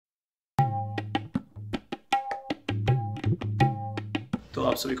तो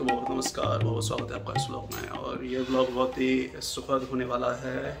आप सभी को बहुत नमस्कार, बहुत स्वागत है आपका इस व्लॉग में। और ये व्लॉग बहुत ही सुखद होने वाला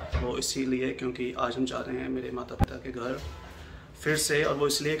है, वो इसीलिए क्योंकि आज हम जा रहे हैं मेरे माता पिता के घर फिर से। और वो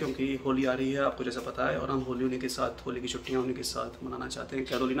इसलिए क्योंकि होली आ रही है, आपको जैसा पता है, और हम होली होने के साथ, होली की छुट्टियां होने के साथ मनाना चाहते हैं।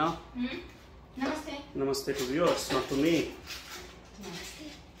 कैरोलिना, नमस्ते। नमस्ते to viewers, not to me.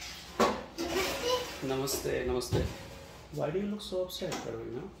 नमस्ते नमस्ते। Why do you look so upset,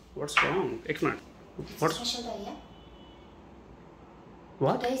 Karolina? What's wrong? एक minute. What's special day, yeah?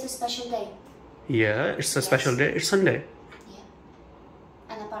 What? Today is a special day. Yeah, it's a special day. It's Sunday. Yeah.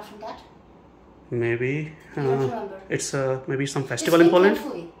 And apart from that, Maybe you don't remember. it's maybe some festival in Just think Poland.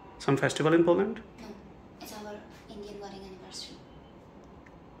 carefully. Some festival in Poland. No, it's our Indian wedding anniversary.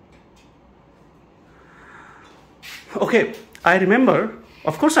 Okay, I remember.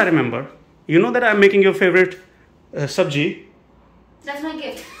 Of course, I remember. You know that I'm making your favorite sabji. That's my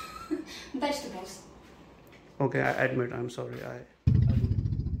gift. Vegetables. Okay, I admit. I'm sorry.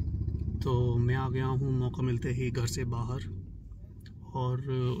 तो मैं आ गया हूँ मौका मिलते ही घर से बाहर, और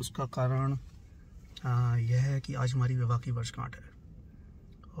उसका कारण यह है कि आज हमारी विवाह की वर्षगांठ है।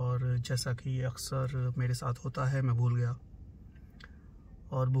 और जैसा कि अक्सर मेरे साथ होता है, मैं भूल गया।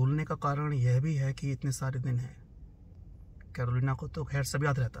 और भूलने का कारण यह भी है कि इतने सारे दिन हैं। कैरोलिना को तो खैर सब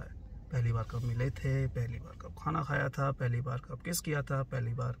याद रहता है, पहली बार कब मिले थे, पहली बार कब खाना खाया था, पहली बार कब किस किया था,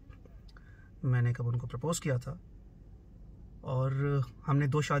 पहली बार मैंने कब उनको प्रपोज किया था। और हमने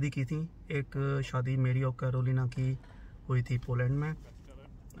 2 शादी की थी। एक शादी मेरी और कैरोलिना की हुई थी पोलैंड में,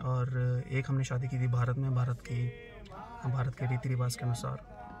 और एक हमने शादी की थी भारत में, भारत के रीति रिवाज के अनुसार।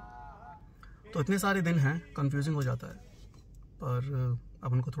 तो इतने सारे दिन हैं, कंफ्यूजिंग हो जाता है। पर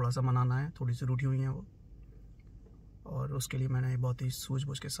अब उनको थोड़ा सा मनाना है, थोड़ी सी रूठी हुई हैं वो, और उसके लिए मैंने बहुत ही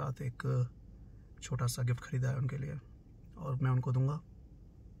सूझबूझ के साथ एक छोटा सा गिफ्ट खरीदा है उनके लिए, और मैं उनको दूंगा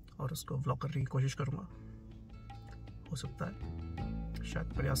और उसको व्लॉग करने की कोशिश करूंगा। हो सकता है शायद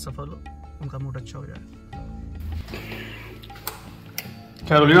प्रयास सफल हो, उनका मूड अच्छा हो जाए।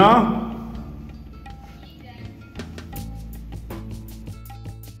 कैरोलिना,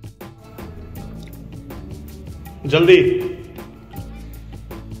 जल्दी।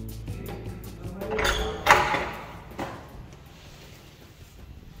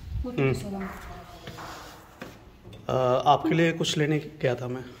 आपके लिए कुछ लेने गया था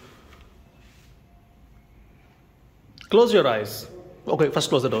मैं। Close your eyes. Okay, first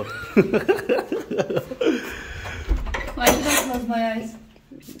close the door. Why should I close my eyes?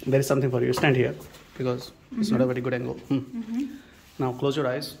 There is something for you. Stand here because it's not a very good angle. Now close your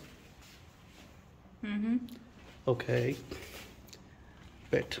eyes. Okay.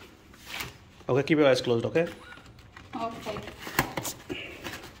 Wait. Okay, keep your eyes closed, okay? Okay.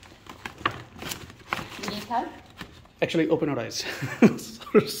 You need help? Actually, open your eyes.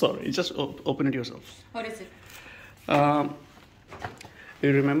 Sorry, just open it yourself. What is it?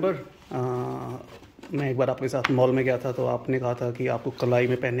 You remember? मैं एक बार आपके साथ mall में गया था, तो आपने कहा था कि आपको कलाई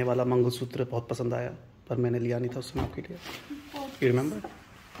में पहनने वाला मंगलसूत्र बहुत पसंद आया, पर मैंने लिया नहीं था उस समय आपके लिए। You remember?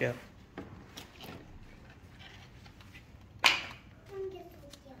 Yeah.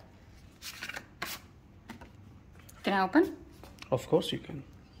 Can I open? Of course you can.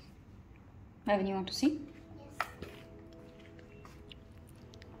 Evan, you want to see?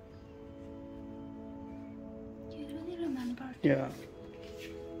 You really remember? Yeah.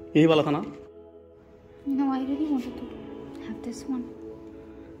 यही वाला था ना? No, I really wanted to have this one.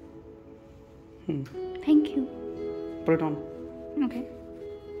 Thank you. Put it on. Okay.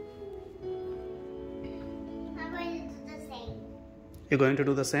 I'm going to do the same. You're going to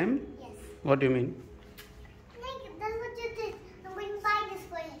do the same? Yes. What do you mean? Like, that's what you did. I'm going to buy this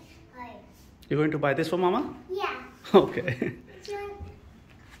for you. You're going to buy this for Mama? Yeah. Okay. So,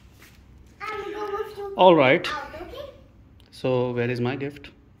 I'm going with you All right. out, okay? So where is my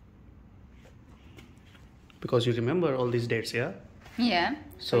gift? Because you remember all these dates, yeah? Yeah.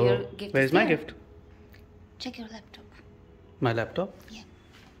 So your gift where is my there. gift? Check your laptop. My laptop? Yeah.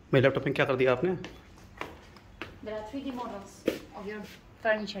 मेरे laptop में क्या कर दिया आपने? There are 3D models of your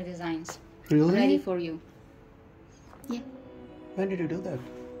furniture designs Really? ready for you. Yeah. When did you do that?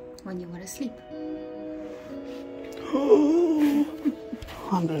 When you were asleep.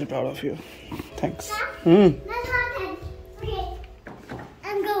 I'm really proud of you. Thanks. That's not it. Okay.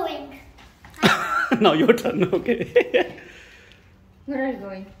 I'm going. Now your turn, okay? Where are you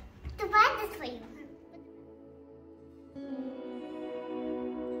going?